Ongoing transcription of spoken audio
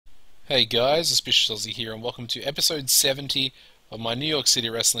Hey guys, AuspiciousAussie here, and welcome to episode 70 of my New York City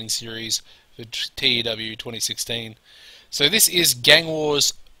Wrestling series for TEW 2016. So this is Gang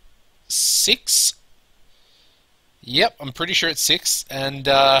Wars 6. Yep, I'm pretty sure it's 6, and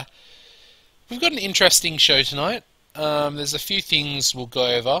we've got an interesting show tonight. There's a few things we'll go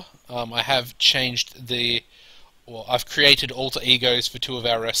over. I have I've created alter egos for two of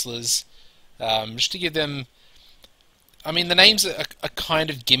our wrestlers, just to give them. I mean, the names are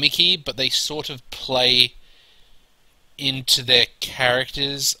kind of gimmicky, but they sort of play into their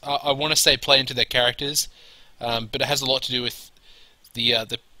characters. I want to say play into their characters, but it has a lot to do with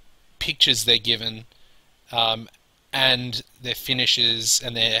the pictures they're given, and their finishes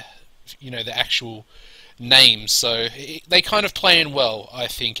and their actual names. So they kind of play in well, I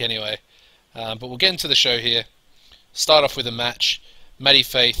think, anyway. But we'll get into the show here. Start off with a match: Maddie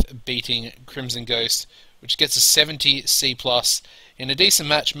Faith beating Crimson Ghost, which gets a 70 C+. In a decent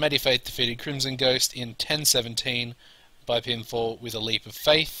match, Maddie Faith defeated Crimson Ghost in 10-17 by pinfall with a leap of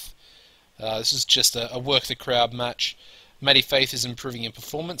faith. This is just a work the crowd match. Maddie Faith is improving in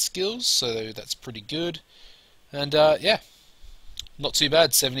performance skills, so that's pretty good. And yeah, not too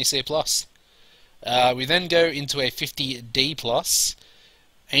bad, 70 C+. We then go into a 50 D+.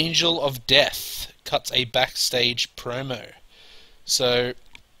 Angel of Death cuts a backstage promo. So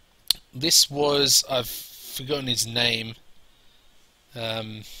this was, I've forgotten his name,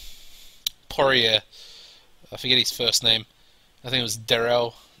 Poirier. I forget his first name. I think it was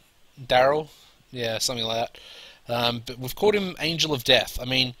Daryl, yeah, something like that. But we've called him Angel of Death. I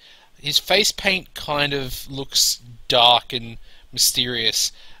mean, his face paint kind of looks dark and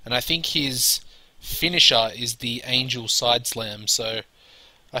mysterious, and I think his finisher is the Angel Side Slam. So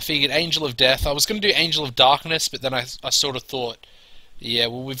I figured Angel of Death. I was going to do Angel of Darkness, but then I sort of thought, yeah,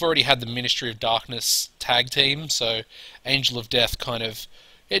 well, we've already had the Ministry of Darkness tag team, so Angel of Death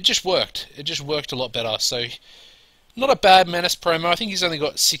it just worked. It just worked a lot better. So, not a bad Menace promo. I think he's only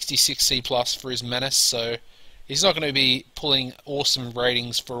got 66 C+ for his Menace, so he's not going to be pulling awesome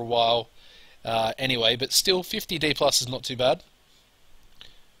ratings for a while anyway, but still, 50 D+ is not too bad.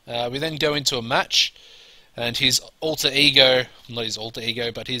 We then go into a match, and his alter ego, not his alter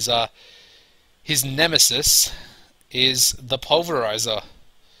ego, but his nemesis is the Pulverizer.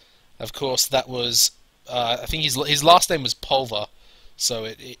 Of course, that was I think his last name was Pulver, so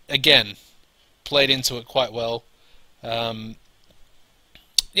it again played into it quite well. Yeah,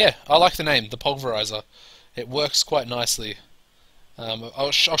 I like the name, the Pulverizer. It works quite nicely.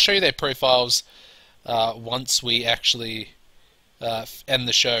 I'll show you their profiles once we actually end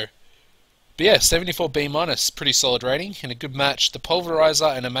the show. But yeah, 74B-, pretty solid rating. In a good match, the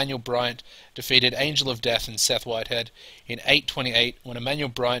Pulverizer and Emmanuel Bryant defeated Angel of Death and Seth Whitehead in 8:28, when Emmanuel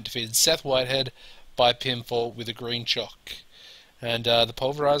Bryant defeated Seth Whitehead by pinfall with a green chalk. And the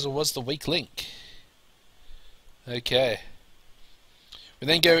Pulverizer was the weak link. Okay. We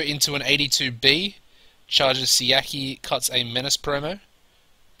then go into an 82B. Charges Siaki cuts a Menace promo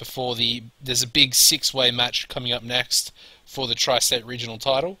before there's a big 6-way match coming up next for the Tri-State Regional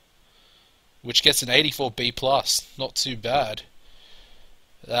title, which gets an 84B+, not too bad.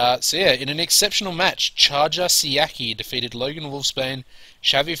 So yeah, in an exceptional match, Charger Siaki defeated Logan Wolfsbane,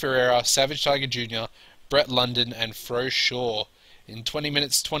 Xavi Ferreira, Savage Tiger Jr., Brett London, and Fro Shaw in 20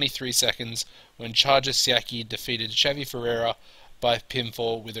 minutes 23 seconds, when Charger Siaki defeated Xavi Ferreira by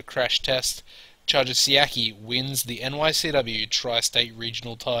pinfall with a crash test. Charger Siaki wins the NYCW Tri-State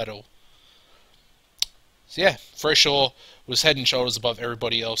Regional title. So yeah, Fro Shaw was head and shoulders above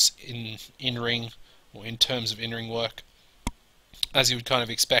everybody else in ring, or in terms of in-ring work, as you would kind of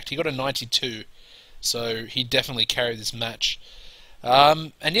expect. He got a 92, so he definitely carried this match.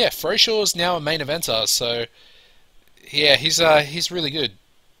 And yeah, Fro Shaw's now a main eventer, so yeah, he's really good.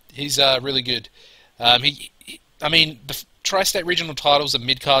 He's really good. I mean, the Tri-State Regional title is a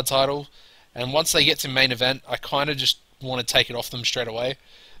mid-card title, and once they get to main event, I kind of just want to take it off them straight away,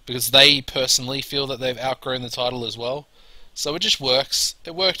 because they personally feel that they've outgrown the title as well. So it just works.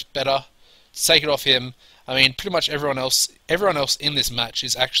 It worked better to take it off him. I mean, pretty much everyone else in this match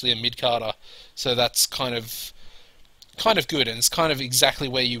is actually a mid-carder, so that's kind of good, and it's kind of exactly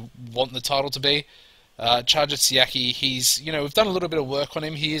where you want the title to be. Charger Siaki, we've done a little bit of work on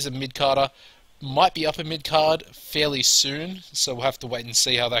him. He is a mid-carder, might be up a mid-card fairly soon, so we'll have to wait and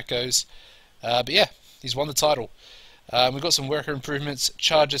see how that goes. But yeah, he's won the title. We've got some worker improvements: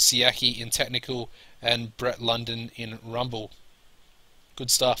 Charger Siaki in technical and Brett London in Rumble.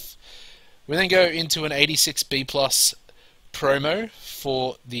 Good stuff. We then go into an 86B+ promo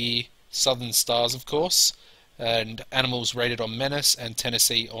for the Southern Stars, of course, and Animals rated on Menace and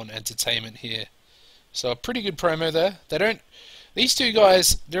Tennessee on Entertainment here. So a pretty good promo there. These two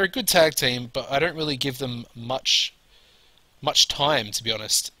guys, they're a good tag team, but I don't really give them much time, to be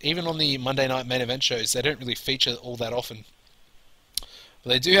honest. Even on the Monday night main event shows, they don't really feature all that often. But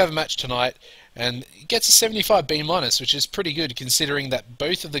they do have a match tonight, and it gets a 75 B-, which is pretty good considering that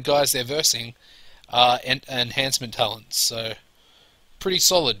both of the guys they're versing are enhancement talents. So pretty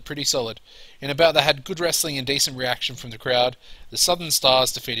solid, pretty solid. In a bout that had good wrestling and decent reaction from the crowd, the Southern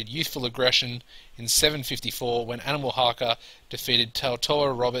Stars defeated Youthful Aggression in 7:54 when Animal Harker defeated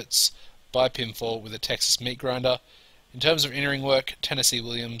Tautoa Roberts by pinfall with a Texas meat grinder. In terms of in-ring work, Tennessee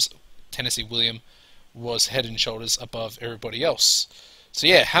William was head and shoulders above everybody else. So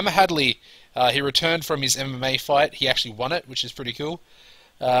yeah, Hammer Hadley, he returned from his MMA fight. He actually won it, which is pretty cool.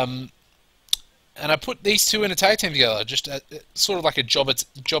 And I put these two in a tag team together, just sort of like a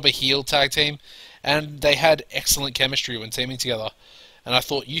jobber heel tag team, and they had excellent chemistry when teaming together. And I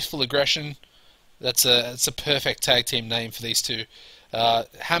thought Youthful Aggression, that's a perfect tag team name for these two.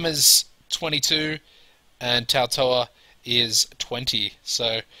 Hammer's 22 and Tautoa is 20,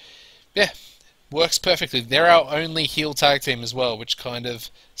 so yeah, works perfectly. They're our only heel tag team as well, which kind of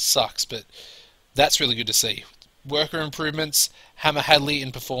sucks, but that's really good to see. Worker improvements, Hammer Hadley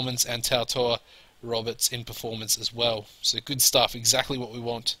in performance and Tautoa Roberts in performance as well. So good stuff, exactly what we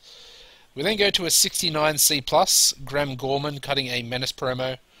want. We then go to a 69C+, Graham Gorman cutting a Menace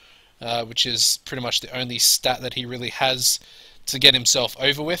promo, which is pretty much the only stat that he really has to get himself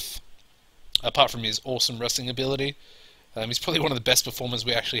over with, apart from his awesome wrestling ability. He's probably one of the best performers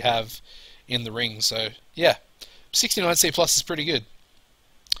we actually have in the ring, so yeah, 69C+ is pretty good.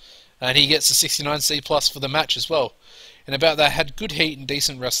 And he gets a 69C+ for the match as well. And about that, had good heat and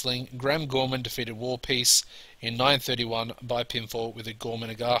decent wrestling. Graham Gorman defeated War Peace in 9:31 by pinfall with a Gorman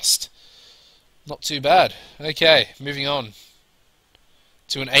Aghast. Not too bad. Okay, moving on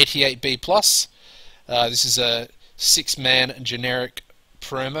to an 88B+. This is a 6-man generic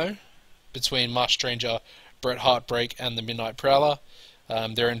promo between Marsh Stranger, Bret Heartbreak, and the Midnight Prowler.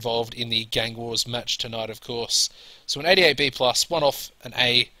 They're involved in the Gang Wars match tonight, of course. So an 88B+, one off an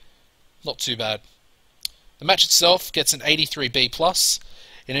A, not too bad. The match itself gets an 83B+.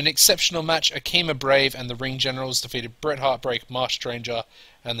 In an exceptional match, Akima Brave and the Ring Generals defeated Bret Heartbreak, Marsh Stranger,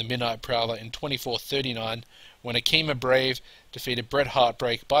 and the Midnight Prowler in 24:39 when Akima Brave defeated Bret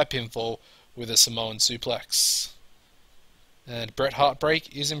Heartbreak by pinfall with a Samoan suplex. And Bret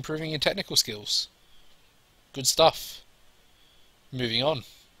Heartbreak is improving in technical skills. Good stuff. Moving on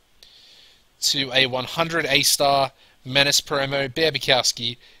to a 100 A-star Menace promo. Bear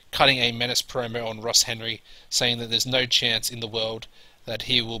Bukowski cutting a Menace promo on Ross Henry, saying that there's no chance in the world that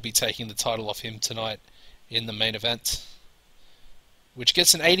he will be taking the title off him tonight in the main event, which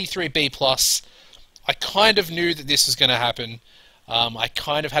gets an 83B+. I kind of knew that this was going to happen. I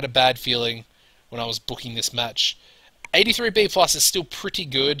kind of had a bad feeling when I was booking this match. 83B+ is still pretty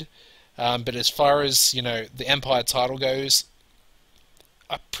good, but as far as, you know, the Empire title goes,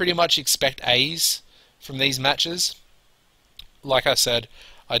 I pretty much expect A's from these matches. Like I said,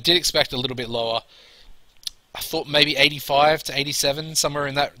 I did expect a little bit lower. I thought maybe 85 to 87, somewhere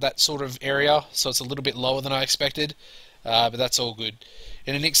in that sort of area, so it's a little bit lower than I expected, but that's all good.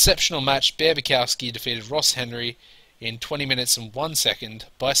 In an exceptional match, Bear Bukowski defeated Ross Henry in 20 minutes and 1 second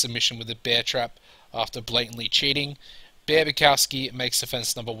by submission with a bear trap after blatantly cheating. Bear Bukowski makes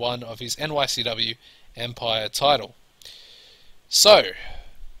defense number 1 of his NYCW Empire title. So,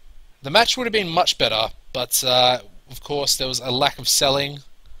 the match would have been much better, but of course there was a lack of selling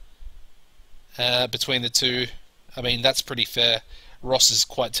between the two. I mean, that's pretty fair. Ross is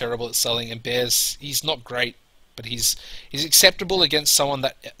quite terrible at selling, and Bear's, he's not great, but he's acceptable against someone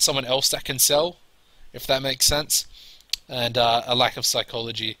else that can sell, if that makes sense. And a lack of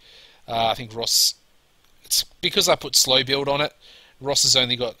psychology. I think Ross, it's because I put slow build on it. Ross has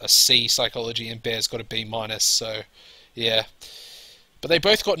only got a C psychology, and Bear's got a B-. So yeah, but they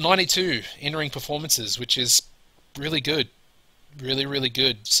both got 92 in-ring performances, which is really good, really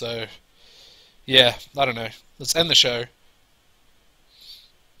good. So yeah, I don't know. Let's end the show.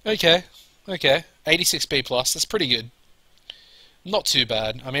 Okay, 86B+. That's pretty good. Not too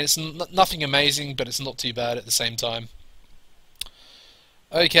bad. I mean, it's nothing amazing, but it's not too bad at the same time.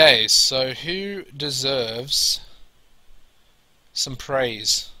 Okay, so who deserves some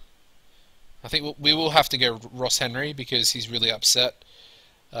praise? I think we will have to go Ross Henry because he's really upset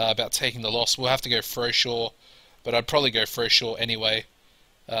about taking the loss. We'll have to go Froshaw, but I'd probably go Froshaw anyway,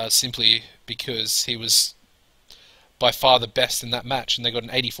 simply because he was by far the best in that match, and they got an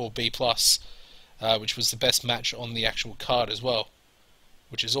 84B+, which was the best match on the actual card as well,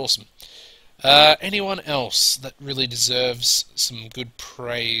 which is awesome. Anyone else that really deserves some good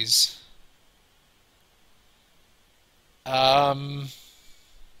praise? Um,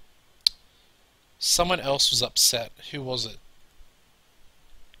 Someone else was upset. Who was it?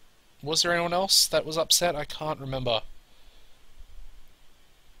 Was there anyone else that was upset? I can't remember.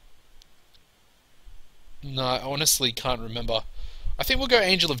 No, I honestly can't remember. I think we'll go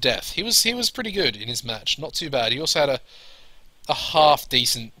Angel of Death. He was pretty good in his match. Not too bad. He also had a half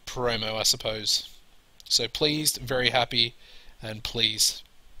decent promo, I suppose. So pleased, very happy, and pleased.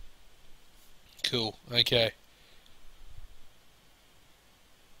 Cool. Okay.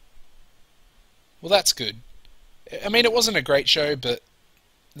 Well, that's good. I mean, it wasn't a great show, but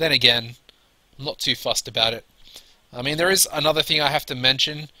then again, I'm not too fussed about it. I mean, there is another thing I have to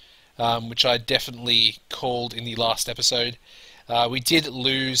mention, which I definitely called in the last episode. We did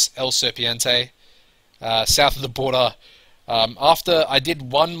lose El Serpiente, south of the border. After I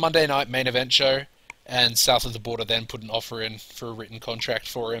did one Monday night main event show, and south of the border then put an offer in for a written contract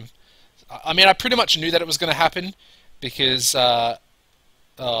for him. I mean, I pretty much knew that it was going to happen because, oh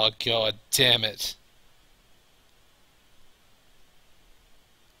god damn it.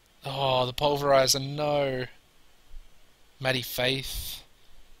 Oh, the Pulverizer, no. Maddie Faith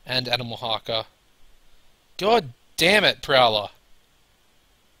and Animal Harker. God damn it, Prowler.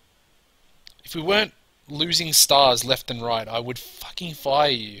 If we weren't losing stars left and right, I would fucking fire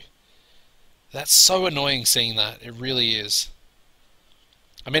you. That's so annoying seeing that. It really is.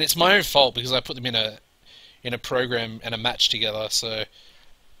 I mean, it's my own fault because I put them in a program and a match together, so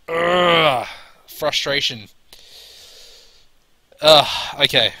frustration.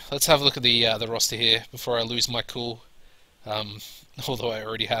 Okay, let's have a look at the roster here before I lose my cool. Although I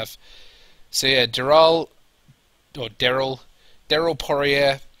already have. So yeah, Daryl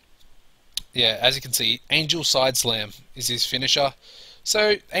Poirier. Yeah, as you can see, Angel Side Slam is his finisher.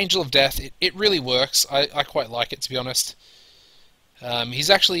 So Angel of Death, it really works. I quite like it, to be honest.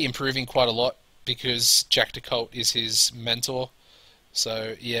 He's actually improving quite a lot because Jack DeColt is his mentor.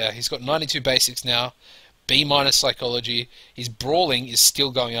 So yeah, he's got 92 basics now, B minus psychology. His brawling is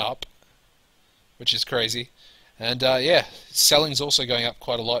still going up, which is crazy. And yeah, selling's also going up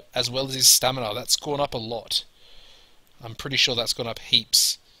quite a lot, as well as his stamina. That's gone up a lot. I'm pretty sure that's gone up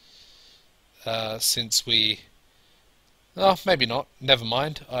heaps since we... Oh, maybe not. Never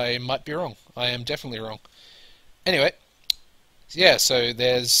mind. I might be wrong. I am definitely wrong. Anyway, yeah, so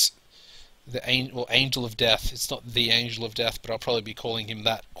there's the Angel of Death. It's not the Angel of Death, but I'll probably be calling him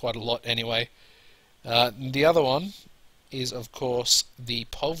that quite a lot anyway. The other one is, of course, the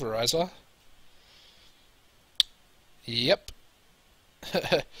Pulverizer. Yep.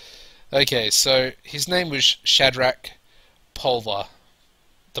 Okay, so his name was Shadrach Pulver,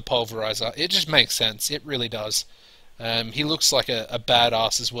 the Pulverizer. It just makes sense. It really does. He looks like a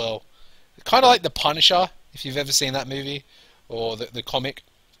badass as well. Kind of like the Punisher, if you've ever seen that movie, or the comic.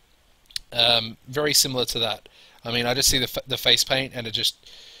 Very similar to that. I mean, I just see the face paint, and it just...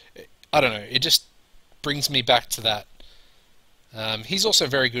 I don't know, it just brings me back to that. He's also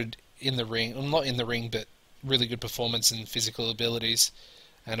very good in the ring. Well, not in the ring, but really good performance and physical abilities.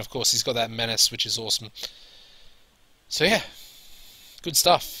 And of course, he's got that menace, which is awesome. So yeah, good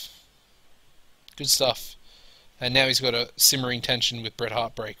stuff. Good stuff. And now he's got a simmering tension with Bret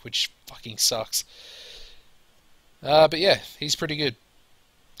Heartbreak, which fucking sucks. But yeah, he's pretty good.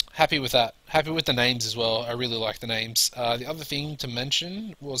 Happy with that. Happy with the names as well. I really like the names. The other thing to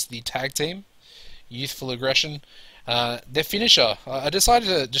mention was the tag team, Youthful Aggression. Their finisher. I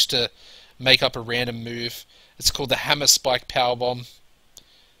decided to make up a random move. It's called the Hammer Spike Powerbomb.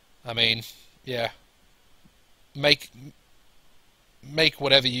 I mean, yeah. Make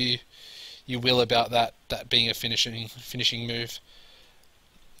whatever you will about that being a finishing move.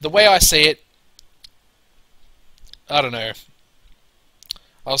 The way I see it, I don't know.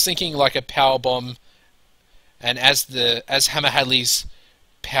 I was thinking like a power bomb, and as Hammer Hadley's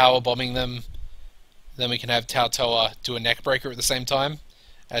power bombing them, then we can have Tautoa do a neck breaker at the same time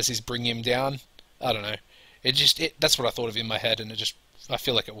as he's bringing him down. I don't know. That's what I thought of in my head, and I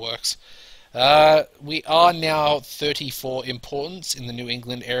feel like it works. We are now 34 importance in the New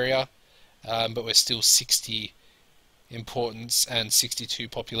England area, but we're still 60 importance and 62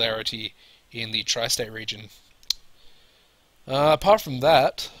 popularity in the tri-state region. Apart from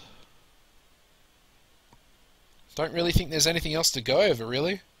that, don't really think there's anything else to go over,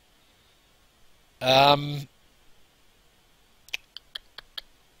 really. Yeah,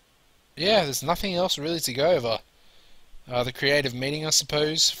 there's nothing else really to go over. The creative meeting, I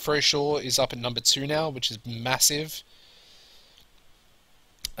suppose. Fro is up at number 2 now, which is massive.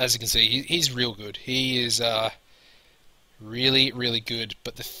 As you can see, he's real good. He is really, really good.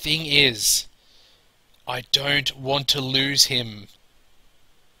 But the thing is, I don't want to lose him.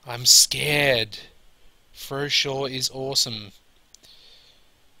 I'm scared. Froshaw is awesome.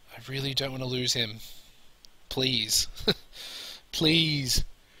 I really don't want to lose him. Please. Please.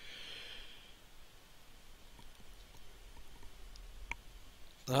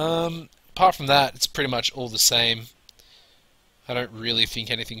 Apart from that, it's pretty much all the same. I don't really think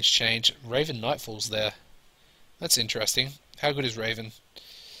anything's changed. Raven Nightfall's there. That's interesting. How good is Raven?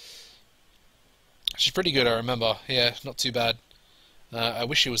 She's pretty good, I remember. Yeah, not too bad. I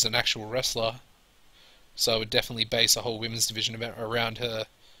wish she was an actual wrestler. So I would definitely base a whole women's division around her.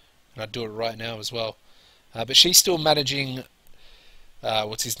 And I'd do it right now as well. But she's still managing,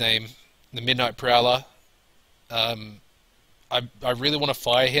 what's his name? The Midnight Prowler. I really want to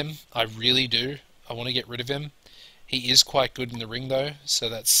fire him. I really do. I want to get rid of him. He is quite good in the ring though, so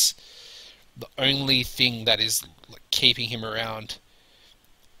that's the only thing that is like, keeping him around.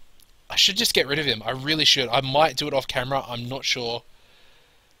 I should just get rid of him. I really should. I might do it off camera. I'm not sure.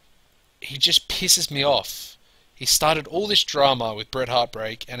 He just pisses me off. He started all this drama with Bret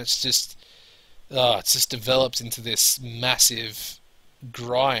Heartbreak, and it's just developed into this massive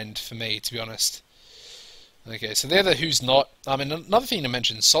grind for me, to be honest. Okay, so they're the who's not. I mean, another thing to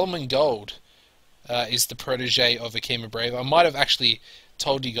mention, Solomon Gold is the protege of Akima Brave. I might have actually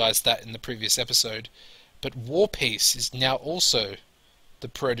told you guys that in the previous episode, but War Peace is now also the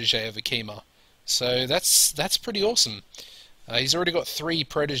protege of Akima. So that's pretty awesome. He's already got 3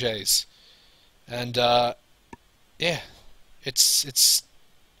 proteges, and yeah, it's.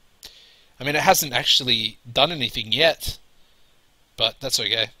 I mean, it hasn't actually done anything yet, but that's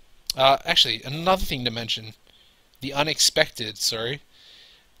okay. Actually, another thing to mention, the Unexpected. Sorry,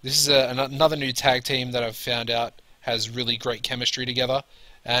 this is another new tag team that I've found out has really great chemistry together,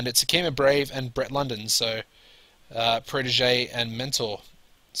 and it's Akima Brave and Brett London. So protege and mentor.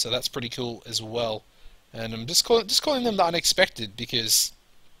 So that's pretty cool as well. And I'm just calling them the Unexpected because,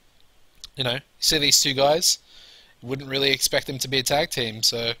 you know, you see these two guys, you wouldn't really expect them to be a tag team,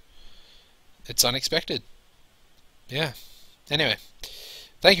 so it's unexpected. Yeah. Anyway,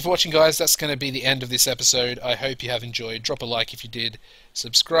 thank you for watching, guys. That's going to be the end of this episode. I hope you have enjoyed. Drop a like if you did.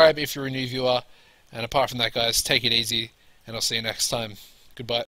 Subscribe if you're a new viewer. And apart from that, guys, take it easy, and I'll see you next time. Goodbye.